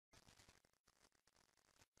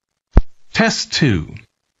Test 2.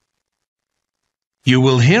 You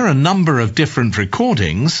will hear a number of different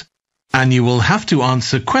recordings, and you will have to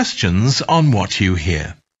answer questions on what you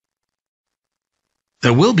hear.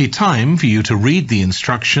 There will be time for you to read the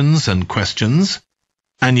instructions and questions,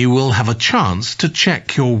 and you will have a chance to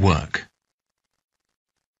check your work.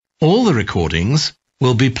 All the recordings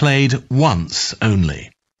will be played once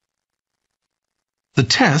only. The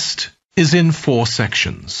test is in 4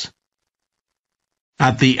 sections.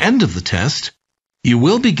 At the end of the test, you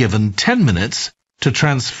will be given 10 minutes to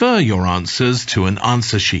transfer your answers to an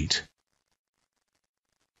answer sheet.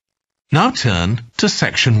 Now turn to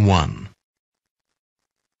Section 1.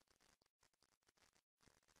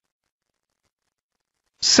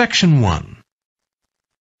 Section 1.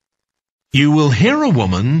 You will hear a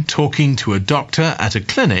woman talking to a doctor at a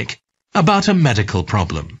clinic about a medical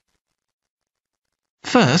problem.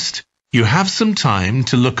 First, you have some time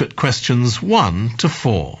to look at questions 1 to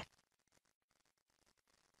 4.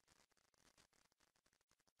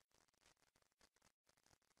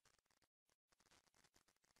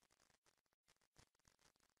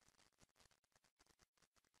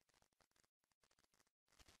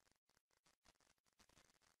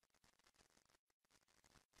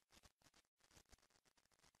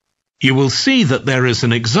 You will see that there is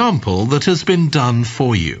an example that has been done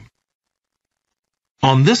for you.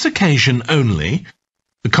 On this occasion only,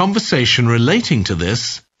 the conversation relating to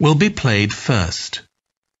this will be played first.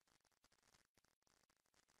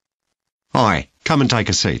 Hi, come and take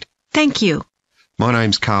a seat. Thank you. My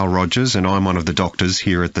name's Carl Rogers and I'm one of the doctors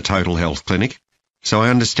here at the Total Health Clinic. So I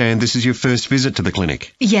understand this is your first visit to the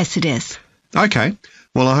clinic? Yes, it is. Okay,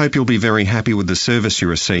 well I hope you'll be very happy with the service you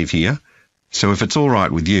receive here. So if it's all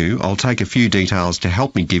right with you, I'll take a few details to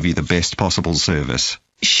help me give you the best possible service.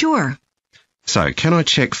 Sure. So can I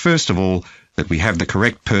check first of all that we have the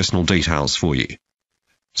correct personal details for you?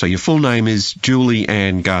 So your full name is Julie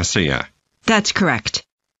Ann Garcia. That's correct.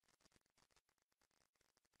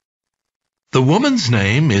 The woman's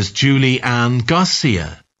name is Julie Ann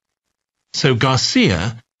Garcia. So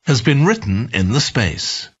Garcia has been written in the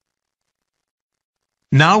space.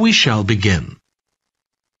 Now we shall begin.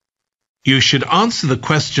 You should answer the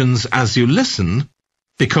questions as you listen,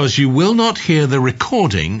 because you will not hear the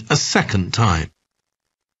recording a second time.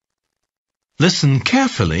 Listen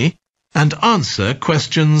carefully and answer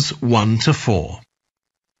questions 1 to 4.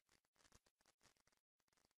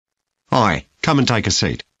 Hi, come and take a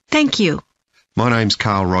seat. Thank you. My name's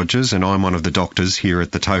Carl Rogers and I'm one of the doctors here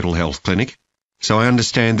at the Total Health Clinic. So I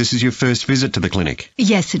understand this is your first visit to the clinic?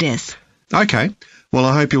 Yes, it is. Okay, well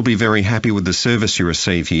I hope you'll be very happy with the service you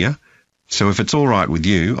receive here. So if it's all right with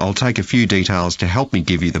you, I'll take a few details to help me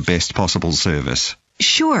give you the best possible service.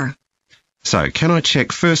 Sure. So can I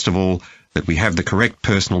check first of all that we have the correct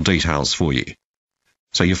personal details for you?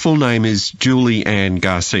 So your full name is Julie Ann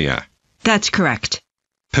Garcia. That's correct.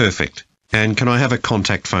 Perfect. And can I have a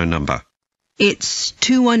contact phone number? It's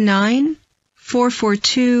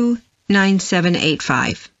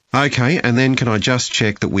 219-442-9785. Okay, and then can I just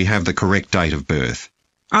check that we have the correct date of birth?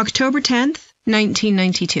 October 10th,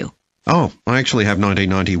 1992. Oh, I actually have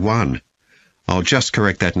 1991. I'll just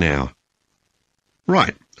correct that now.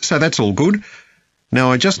 Right, so that's all good.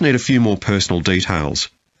 Now I just need a few more personal details.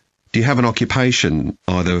 Do you have an occupation,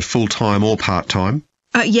 either full-time or part-time?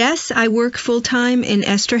 Yes, I work full-time in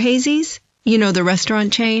Esterhazy's, you know, the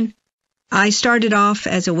restaurant chain. I started off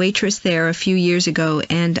as a waitress there a few years ago,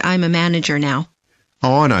 and I'm a manager now.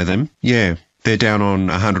 Oh, I know them. Yeah, they're down on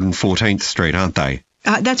 114th Street, aren't they?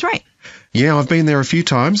 That's right. Yeah, I've been there a few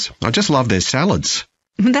times. I just love their salads.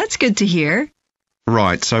 That's good to hear.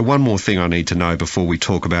 Right, so one more thing I need to know before we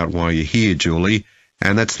talk about why you're here, Julie,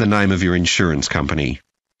 and that's the name of your insurance company.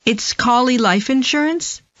 It's KUL Life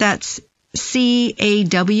Insurance. That's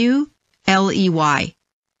CAWLEY.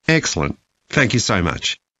 Excellent. Thank you so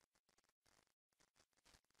much.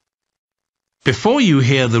 Before you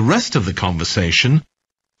hear the rest of the conversation,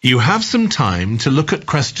 you have some time to look at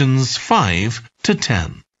questions 5 to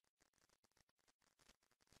 10.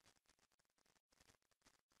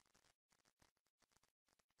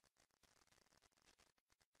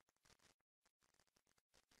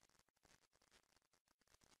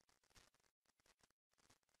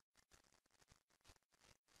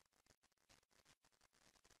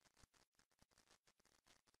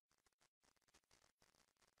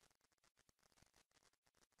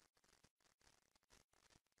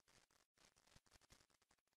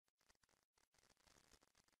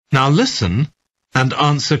 Now listen and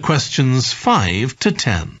answer questions 5 to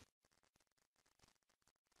 10.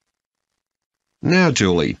 Now,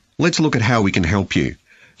 Julie, let's look at how we can help you.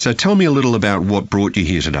 So tell me a little about what brought you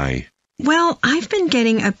here today. Well, I've been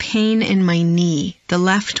getting a pain in my knee, the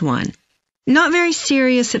left one. Not very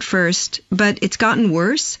serious at first, but it's gotten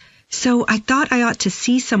worse, so I thought I ought to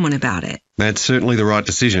see someone about it. That's certainly the right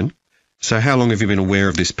decision. So how long have you been aware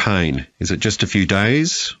of this pain? Is it just a few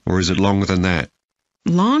days, or is it longer than that?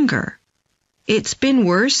 Longer. It's been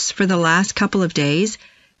worse for the last couple of days,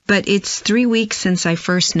 but it's 3 weeks since I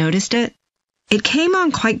first noticed it. It came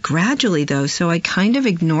on quite gradually, though, so I kind of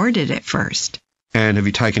ignored it at first. And have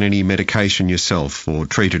you taken any medication yourself or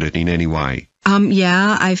treated it in any way?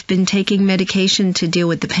 Yeah, I've been taking medication to deal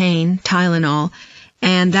with the pain, Tylenol,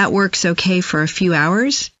 and that works okay for a few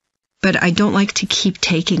hours, but I don't like to keep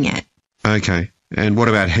taking it. Okay. And what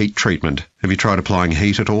about heat treatment? Have you tried applying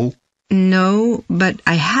heat at all? No, but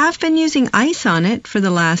I have been using ice on it for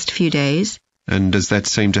the last few days. And does that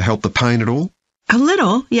seem to help the pain at all? A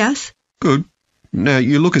little, yes. Good. Now,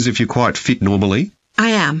 you look as if you're quite fit normally.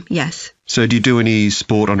 I am, yes. So do you do any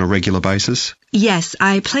sport on a regular basis? Yes,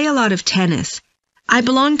 I play a lot of tennis. I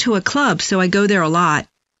belong to a club, so I go there a lot.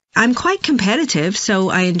 I'm quite competitive, so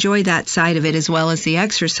I enjoy that side of it as well as the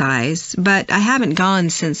exercise, but I haven't gone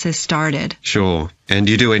since this started. Sure. And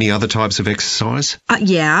do you do any other types of exercise?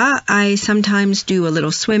 Yeah, I sometimes do a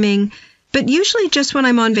little swimming, but usually just when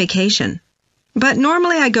I'm on vacation. But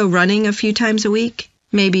normally I go running a few times a week,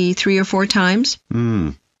 maybe 3 or 4 times.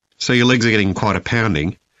 So your legs are getting quite a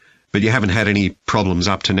pounding, but you haven't had any problems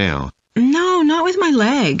up to now? No, not with my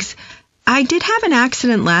legs. I did have an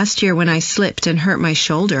accident last year when I slipped and hurt my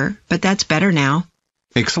shoulder, but that's better now.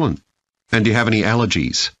 Excellent. And do you have any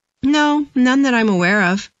allergies? No, none that I'm aware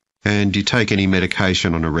of. And do you take any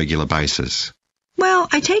medication on a regular basis? Well,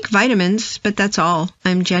 I take vitamins, but that's all.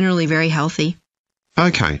 I'm generally very healthy.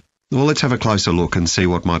 Okay. Well, let's have a closer look and see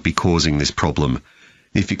what might be causing this problem.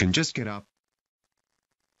 If you can just get up.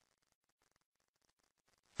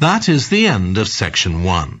 That is the end of section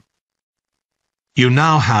 1. You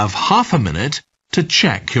now have half a minute to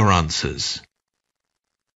check your answers.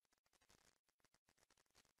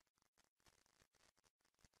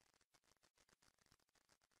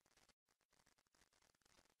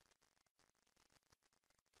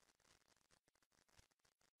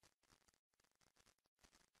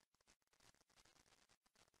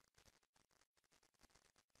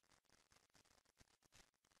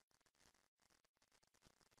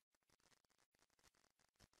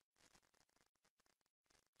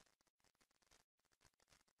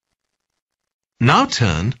 Now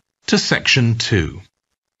turn to section 2.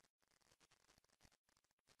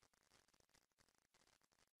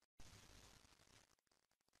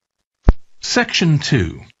 Section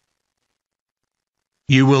 2.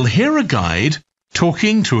 You will hear a guide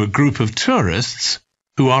talking to a group of tourists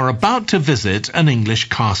who are about to visit an English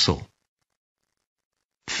castle.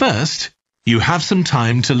 First, you have some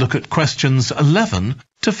time to look at questions 11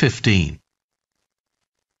 to 15.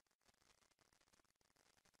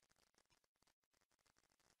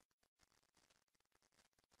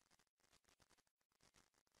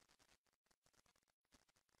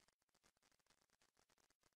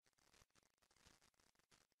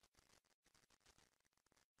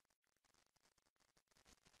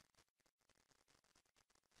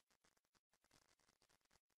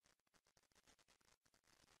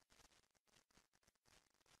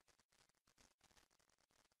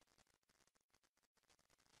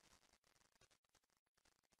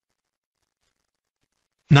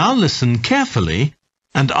 Now listen carefully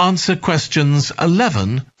and answer questions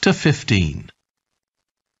 11 to 15.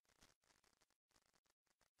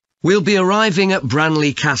 We'll be arriving at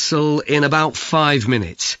Branley Castle in about 5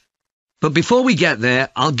 minutes. But before we get there,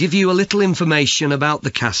 I'll give you a little information about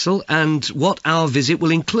the castle and what our visit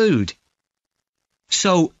will include.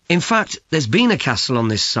 So, in fact, there's been a castle on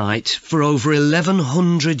this site for over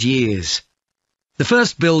 1100 years. The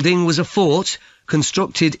first building was a fort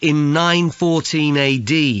constructed in 914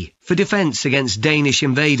 AD for defence against Danish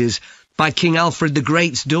invaders by King Alfred the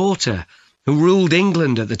Great's daughter, who ruled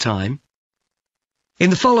England at the time. In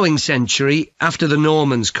the following century, after the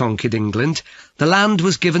Normans conquered England, the land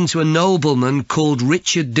was given to a nobleman called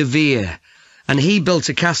Richard de Vere, and he built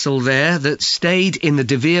a castle there that stayed in the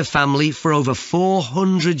de Vere family for over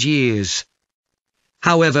 400 years.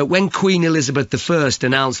 However, when Queen Elizabeth I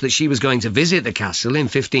announced that she was going to visit the castle in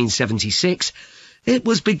 1576, it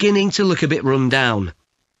was beginning to look a bit run down.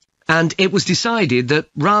 And it was decided that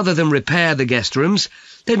rather than repair the guest rooms,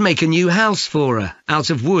 they'd make a new house for her, out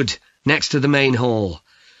of wood, next to the main hall.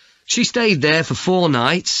 She stayed there for 4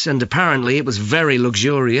 nights, and apparently it was very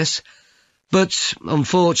luxurious. But,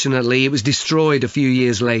 unfortunately, it was destroyed a few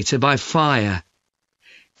years later by fire.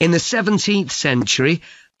 In the 17th century,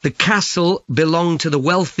 the castle belonged to the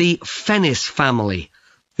wealthy Fennis family,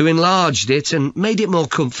 who enlarged it and made it more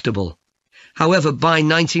comfortable. However, by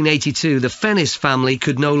 1982, the Fennis family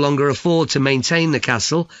could no longer afford to maintain the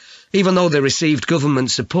castle, even though they received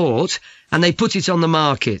government support, and they put it on the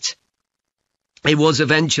market. It was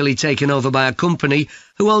eventually taken over by a company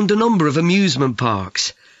who owned a number of amusement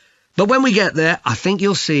parks. But when we get there, I think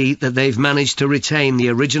you'll see that they've managed to retain the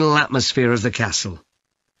original atmosphere of the castle.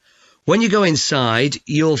 When you go inside,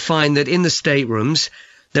 you'll find that in the staterooms,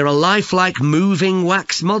 there are lifelike moving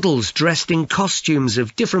wax models dressed in costumes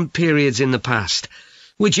of different periods in the past,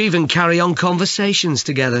 which even carry on conversations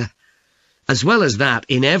together. As well as that,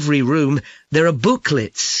 in every room, there are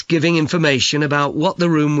booklets giving information about what the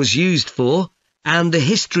room was used for and the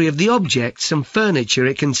history of the objects and furniture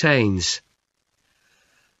it contains.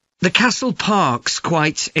 The castle park's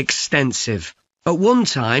quite extensive. At one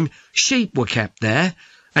time, sheep were kept there,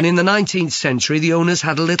 and in the 19th century the owners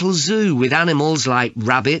had a little zoo with animals like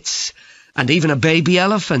rabbits and even a baby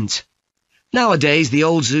elephant. Nowadays the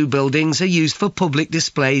old zoo buildings are used for public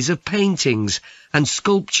displays of paintings and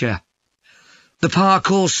sculpture. The park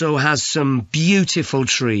also has some beautiful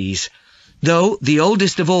trees, though the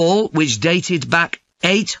oldest of all, which dated back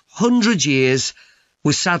 800 years,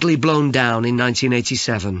 was sadly blown down in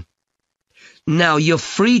 1987. Now, you're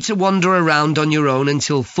free to wander around on your own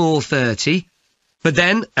until 4:30, but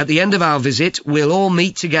then, at the end of our visit, we'll all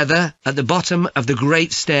meet together at the bottom of the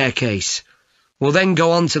great staircase. We'll then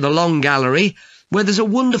go on to the long gallery, where there's a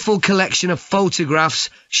wonderful collection of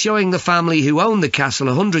photographs showing the family who owned the castle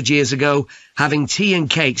 100 years ago having tea and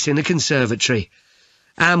cakes in the conservatory.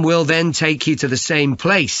 And we'll then take you to the same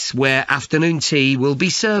place, where afternoon tea will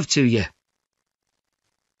be served to you.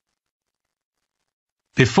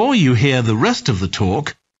 Before you hear the rest of the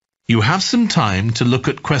talk, you have some time to look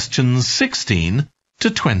at questions 16 to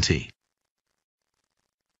 20.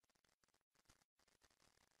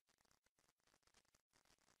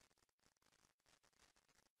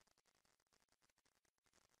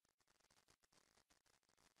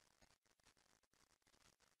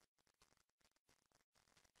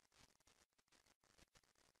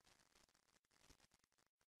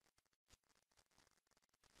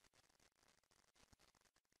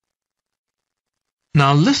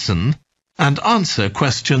 Now listen and answer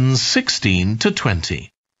questions 16 to 20.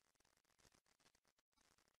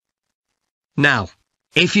 Now,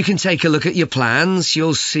 if you can take a look at your plans,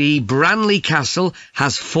 you'll see Branley Castle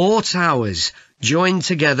has 4 towers joined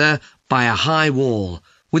together by a high wall,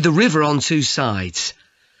 with the river on 2 sides.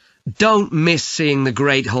 Don't miss seeing the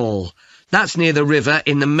Great Hall. That's near the river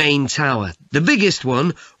in the main tower, the biggest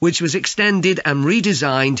one, which was extended and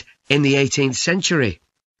redesigned in the 18th century.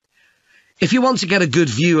 If you want to get a good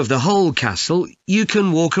view of the whole castle, you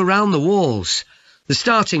can walk around the walls. The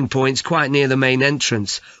starting point's quite near the main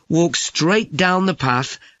entrance. Walk straight down the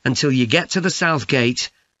path until you get to the south gate,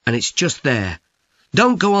 and it's just there.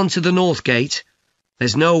 Don't go on to the north gate.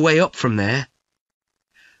 There's no way up from there.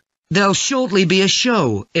 There'll shortly be a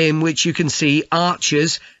show in which you can see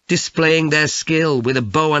archers displaying their skill with a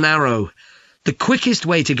bow and arrow. The quickest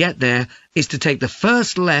way to get there is to take the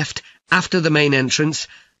first left after the main entrance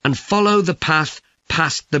and follow the path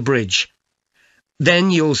past the bridge. Then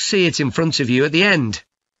you'll see it in front of you at the end.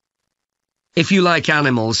 If you like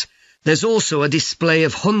animals, there's also a display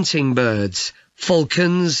of hunting birds,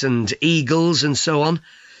 falcons and eagles and so on.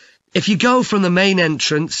 If you go from the main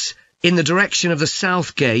entrance in the direction of the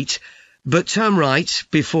south gate, but turn right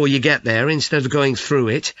before you get there instead of going through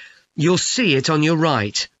it, you'll see it on your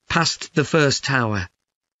right, past the first tower.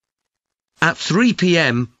 At 3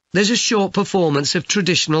 p.m, there's a short performance of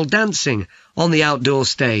traditional dancing on the outdoor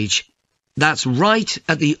stage. That's right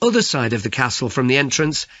at the other side of the castle from the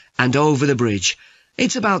entrance and over the bridge.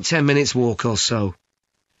 It's about 10 minutes walk or so.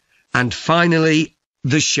 And finally,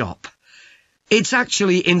 the shop. It's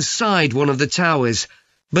actually inside one of the towers,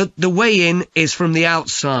 but the way in is from the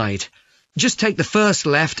outside. Just take the first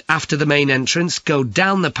left after the main entrance, go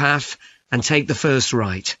down the path and take the first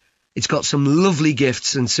right. It's got some lovely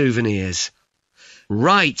gifts and souvenirs.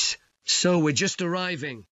 Right, so we're just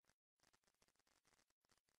arriving.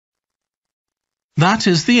 That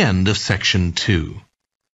is the end of section 2.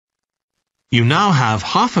 You now have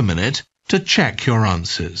half a minute to check your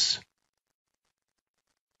answers.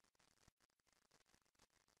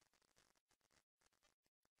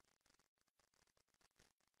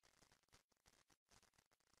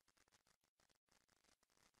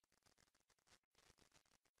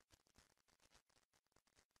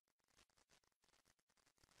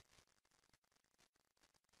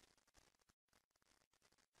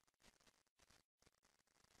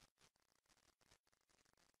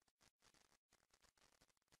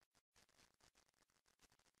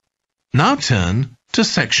 Now turn to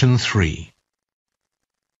Section 3.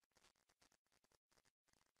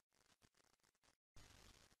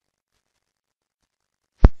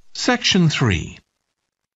 Section 3.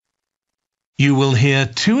 You will hear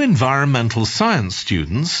two environmental science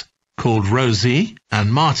students called Rosie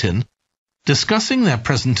and Martin discussing their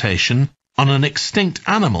presentation on an extinct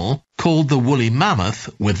animal called the woolly mammoth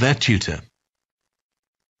with their tutor.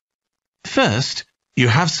 First, you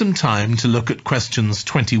have some time to look at questions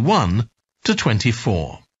 21 to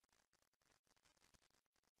 24.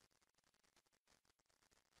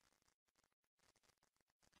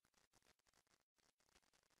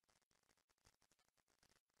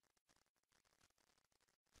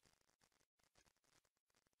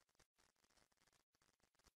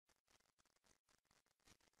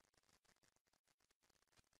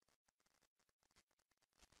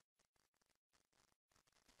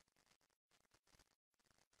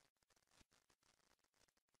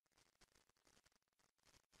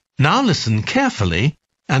 Now listen carefully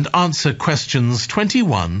and answer questions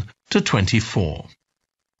 21 to 24.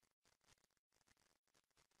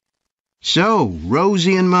 So,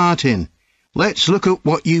 Rosie and Martin, let's look at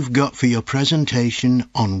what you've got for your presentation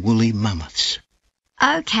on woolly mammoths.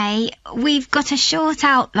 OK, we've got a short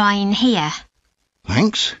outline here.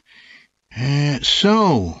 Thanks.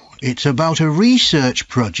 So, it's about a research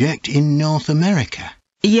project in North America.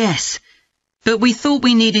 Yes, but we thought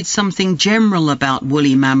we needed something general about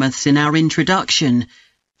woolly mammoths in our introduction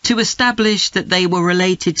to establish that they were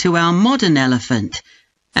related to our modern elephant,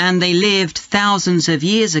 and they lived thousands of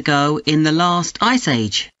years ago in the last ice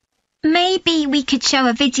age. Maybe we could show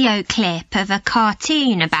a video clip of a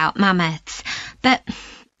cartoon about mammoths, but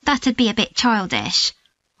that'd be a bit childish.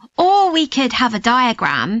 Or we could have a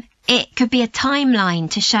diagram. It could be a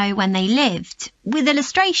timeline to show when they lived, with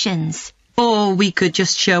illustrations. Or we could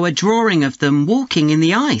just show a drawing of them walking in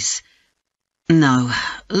the ice. No,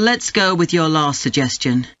 let's go with your last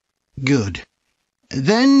suggestion. Good.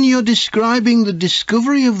 Then you're describing the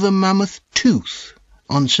discovery of the mammoth tooth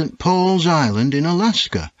on St. Paul's Island in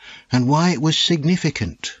Alaska and why it was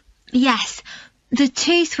significant. Yes, the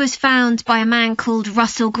tooth was found by a man called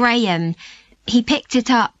Russell Graham. He picked it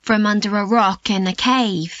up from under a rock in a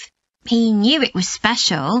cave. He knew it was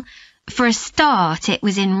special. For a start, it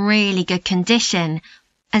was in really good condition,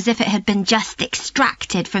 as if it had been just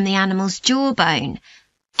extracted from the animal's jawbone.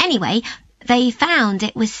 Anyway, they found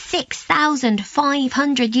it was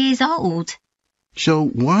 6,500 years old. So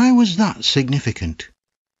why was that significant?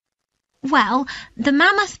 Well, the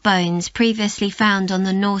mammoth bones previously found on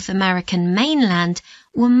the North American mainland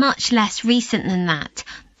were much less recent than that,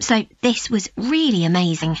 so this was really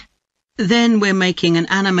amazing. Then we're making an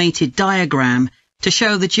animated diagram to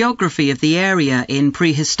show the geography of the area in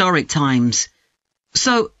prehistoric times.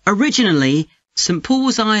 So, originally, St.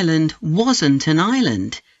 Paul's Island wasn't an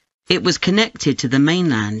island. It was connected to the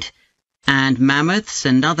mainland, and mammoths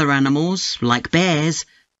and other animals, like bears,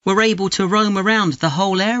 were able to roam around the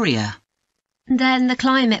whole area. Then the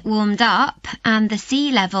climate warmed up, and the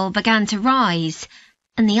sea level began to rise,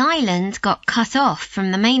 and the island got cut off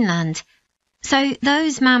from the mainland. So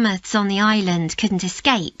those mammoths on the island couldn't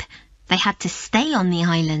escape. They had to stay on the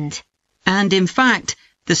island. And in fact,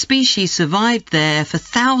 the species survived there for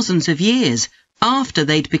thousands of years after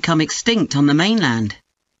they'd become extinct on the mainland.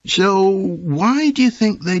 So why do you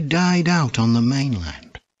think they died out on the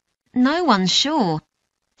mainland? No one's sure.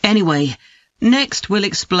 Anyway, next we'll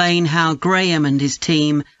explain how Graham and his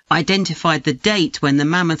team identified the date when the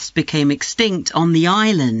mammoths became extinct on the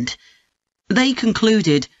island. They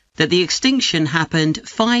concluded that the extinction happened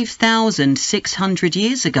 5,600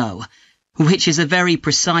 years ago, which is a very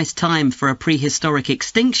precise time for a prehistoric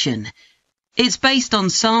extinction. It's based on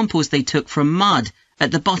samples they took from mud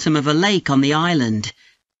at the bottom of a lake on the island.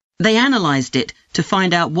 They analysed it to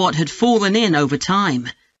find out what had fallen in over time,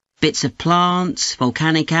 bits of plants,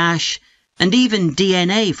 volcanic ash, and even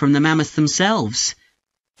DNA from the mammoths themselves.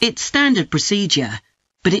 It's standard procedure,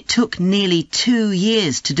 but it took nearly 2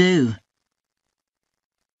 years to do.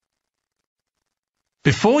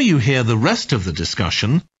 Before you hear the rest of the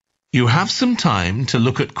discussion, you have some time to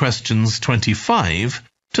look at questions 25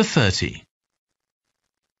 to 30.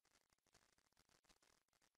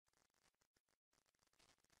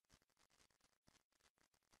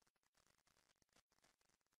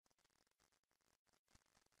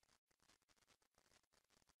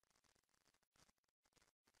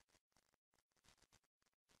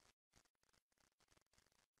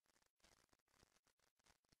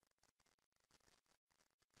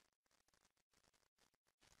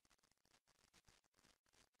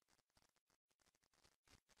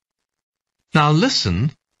 Now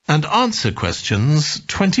listen and answer questions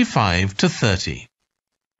 25 to 30.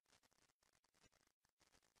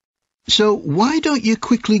 So why don't you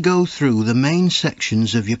quickly go through the main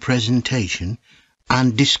sections of your presentation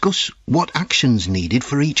and discuss what actions needed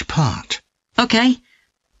for each part? OK.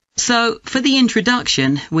 So, for the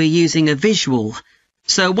introduction, we're using a visual.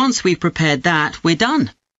 So once we've prepared that, we're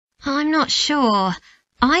done. I'm not sure.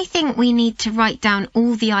 I think we need to write down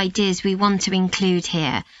all the ideas we want to include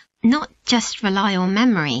here, not just rely on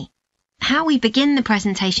memory. How we begin the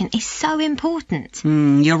presentation is so important.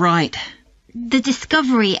 You're right. The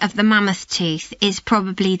discovery of the mammoth tooth is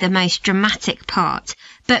probably the most dramatic part,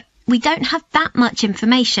 but we don't have that much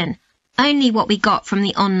information, only what we got from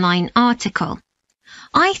the online article.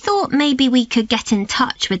 I thought maybe we could get in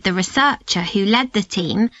touch with the researcher who led the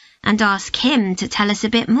team and ask him to tell us a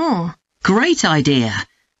bit more. Great idea.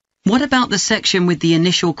 What about the section with the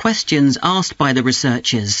initial questions asked by the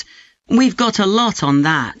researchers? We've got a lot on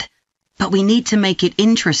that, but we need to make it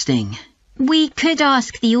interesting. We could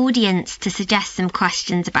ask the audience to suggest some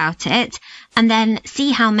questions about it, and then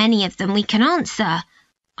see how many of them we can answer.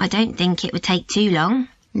 I don't think it would take too long.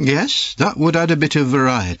 Yes, that would add a bit of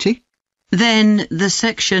variety. Then the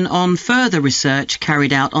section on further research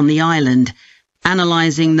carried out on the island,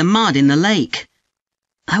 analysing the mud in the lake.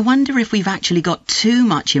 I wonder if we've actually got too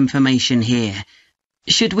much information here.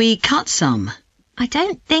 Should we cut some? I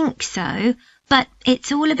don't think so, but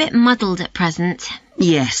it's all a bit muddled at present.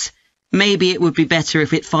 Yes, maybe it would be better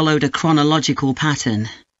if it followed a chronological pattern.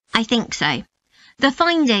 I think so. The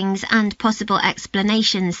findings and possible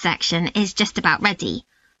explanations section is just about ready,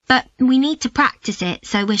 but we need to practice it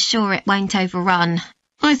so we're sure it won't overrun.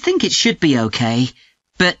 I think it should be okay,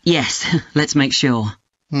 but yes, let's make sure.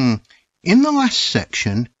 In the last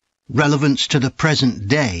section, relevance to the present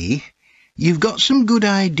day, you've got some good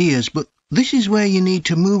ideas, but this is where you need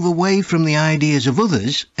to move away from the ideas of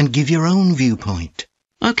others and give your own viewpoint.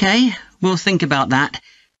 OK, we'll think about that.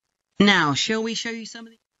 Now, shall we show you some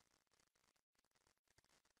of the...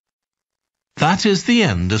 That is the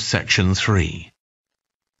end of section 3.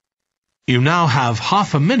 You now have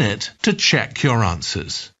half a minute to check your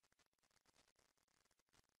answers.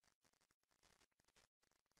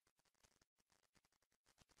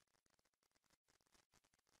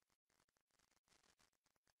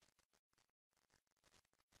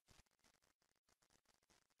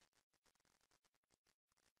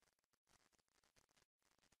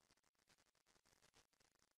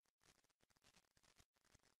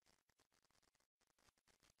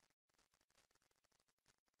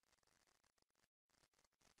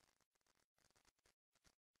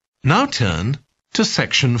 Now turn to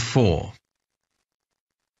section 4.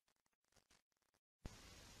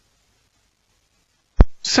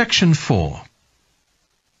 Section 4.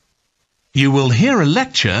 You will hear a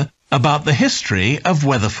lecture about the history of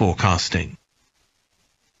weather forecasting.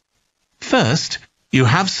 First, you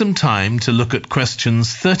have some time to look at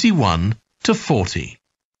questions 31 to 40.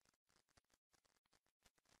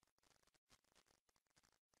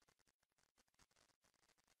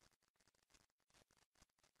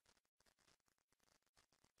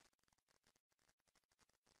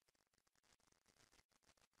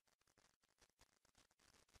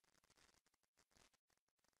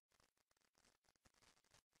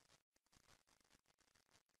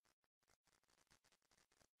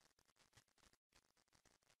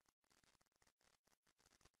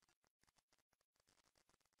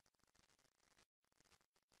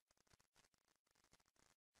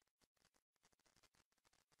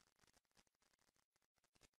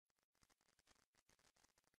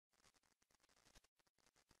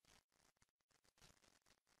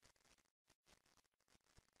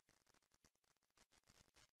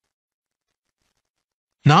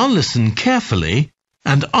 Now listen carefully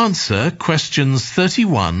and answer questions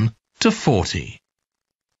 31 to 40.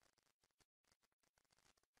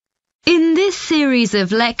 In this series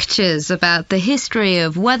of lectures about the history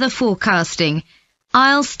of weather forecasting,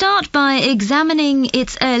 I'll start by examining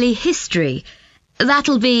its early history.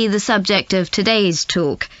 That'll be the subject of today's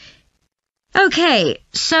talk. OK,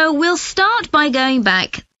 so we'll start by going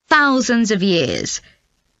back thousands of years.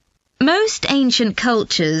 Most ancient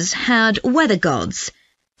cultures had weather gods,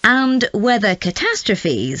 and weather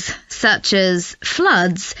catastrophes, such as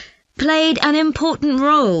floods, played an important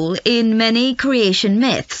role in many creation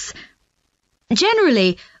myths.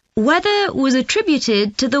 Generally, weather was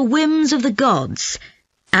attributed to the whims of the gods,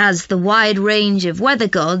 as the wide range of weather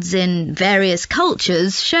gods in various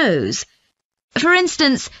cultures shows. For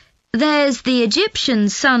instance, there's the Egyptian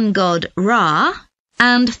sun god Ra,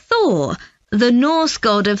 and Thor, the Norse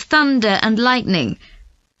god of thunder and lightning.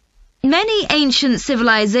 Many ancient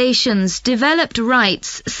civilizations developed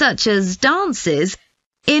rites such as dances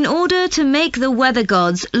in order to make the weather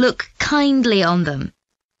gods look kindly on them.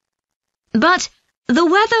 But the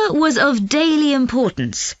weather was of daily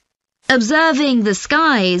importance. Observing the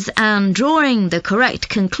skies and drawing the correct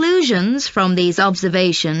conclusions from these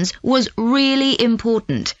observations was really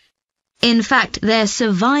important. In fact, their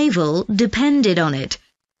survival depended on it.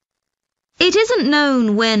 It isn't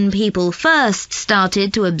known when people first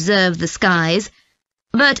started to observe the skies,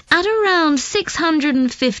 but at around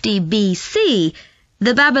 650 BC,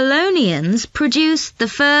 the Babylonians produced the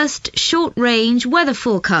first short-range weather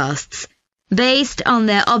forecasts based on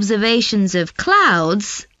their observations of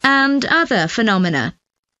clouds and other phenomena.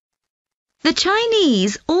 The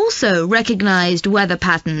Chinese also recognized weather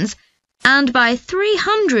patterns, and by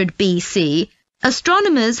 300 BC,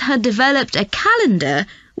 astronomers had developed a calendar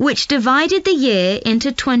which divided the year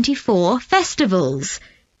into 24 festivals,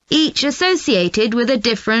 each associated with a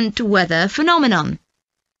different weather phenomenon.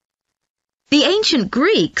 The ancient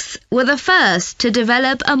Greeks were the first to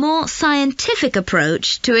develop a more scientific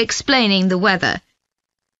approach to explaining the weather.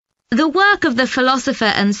 The work of the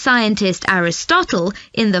philosopher and scientist Aristotle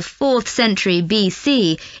in the 4th century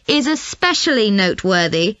BC is especially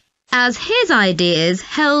noteworthy, as his ideas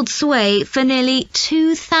held sway for nearly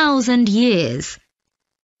 2,000 years.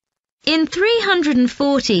 In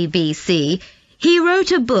 340 BC, he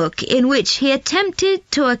wrote a book in which he attempted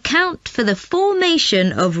to account for the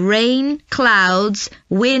formation of rain, clouds,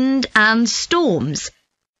 wind, and storms.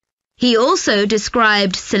 He also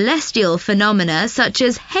described celestial phenomena such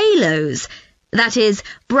as halos, that is,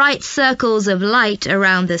 bright circles of light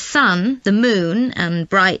around the sun, the moon, and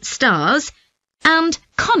bright stars, and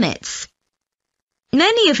comets.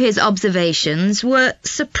 Many of his observations were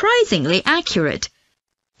surprisingly accurate.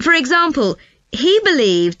 For example, he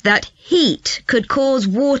believed that heat could cause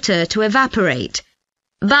water to evaporate,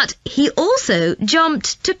 but he also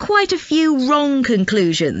jumped to quite a few wrong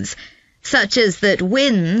conclusions, such as that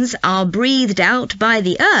winds are breathed out by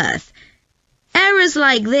the earth. Errors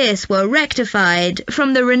like this were rectified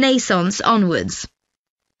from the Renaissance onwards.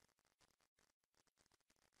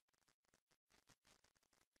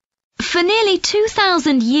 For nearly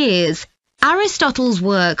 2,000 years, Aristotle's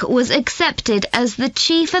work was accepted as the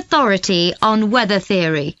chief authority on weather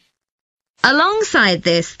theory. Alongside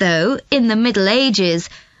this, though, in the Middle Ages,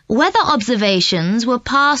 weather observations were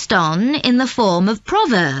passed on in the form of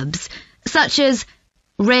proverbs, such as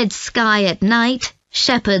red sky at night,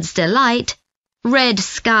 shepherd's delight, red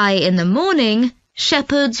sky in the morning,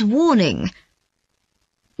 shepherd's warning.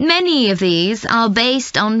 Many of these are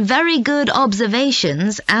based on very good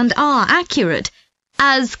observations and are accurate,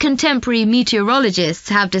 as contemporary meteorologists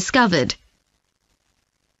have discovered.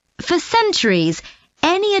 For centuries,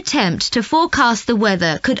 any attempt to forecast the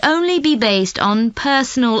weather could only be based on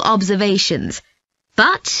personal observations.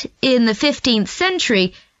 But in the 15th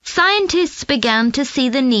century, scientists began to see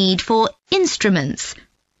the need for instruments.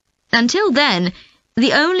 Until then,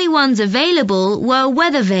 the only ones available were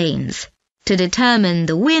weather vanes to determine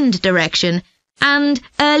the wind direction and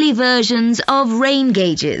early versions of rain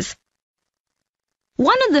gauges.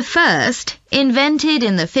 One of the first, invented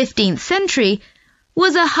in the 15th century,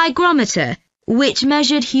 was a hygrometer, which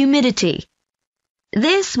measured humidity.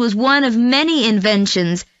 This was one of many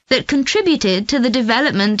inventions that contributed to the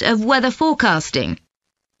development of weather forecasting.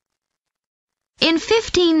 In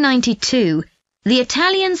 1592, the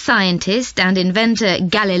Italian scientist and inventor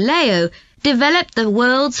Galileo developed the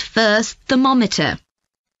world's first thermometer.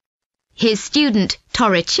 His student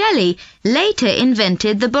Torricelli later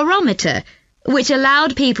invented the barometer, which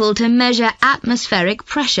allowed people to measure atmospheric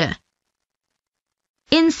pressure.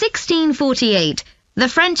 In 1648, the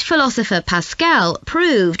French philosopher Pascal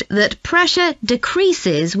proved that pressure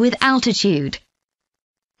decreases with altitude.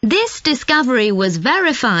 This discovery was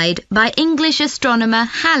verified by English astronomer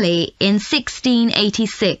Halley in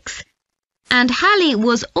 1686, and Halley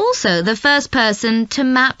was also the first person to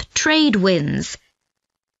map trade winds.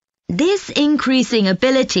 This increasing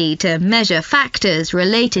ability to measure factors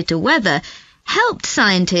related to weather helped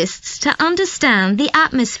scientists to understand the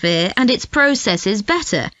atmosphere and its processes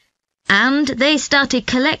better, and they started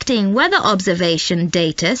collecting weather observation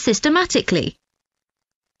data systematically.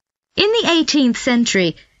 In the 18th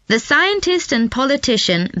century, the scientist and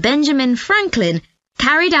politician Benjamin Franklin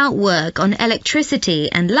carried out work on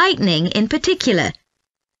electricity and lightning in particular,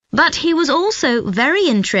 but he was also very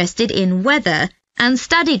interested in weather and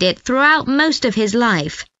studied it throughout most of his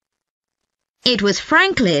life. It was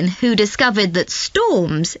Franklin who discovered that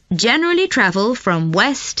storms generally travel from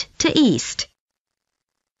west to east.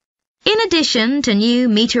 In addition to new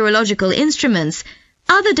meteorological instruments,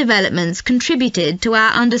 other developments contributed to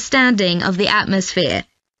our understanding of the atmosphere.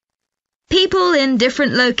 People in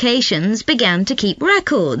different locations began to keep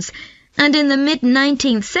records, and in the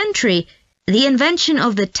mid-19th century, The invention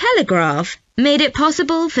of the telegraph made it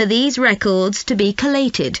possible for these records to be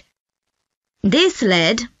collated. This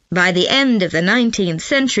led, by the end of the 19th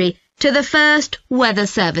century, to the first weather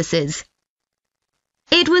services.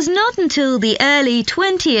 It was not until the early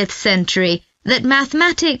 20th century that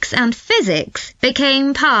mathematics and physics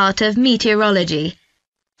became part of meteorology,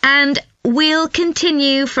 and we'll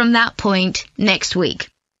continue from that point next week.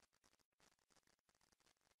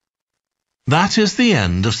 That is the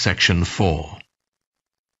end of section 4.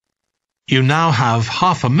 You now have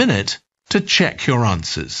half a minute to check your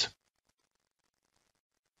answers.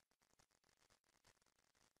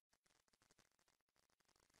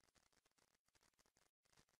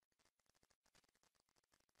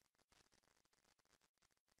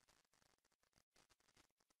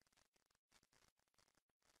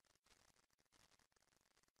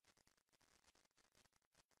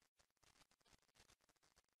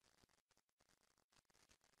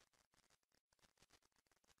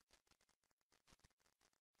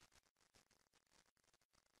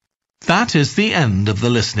 That is the end of the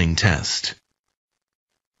listening test.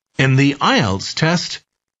 In the IELTS test,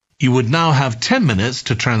 you would now have 10 minutes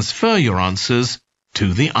to transfer your answers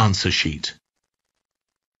to the answer sheet.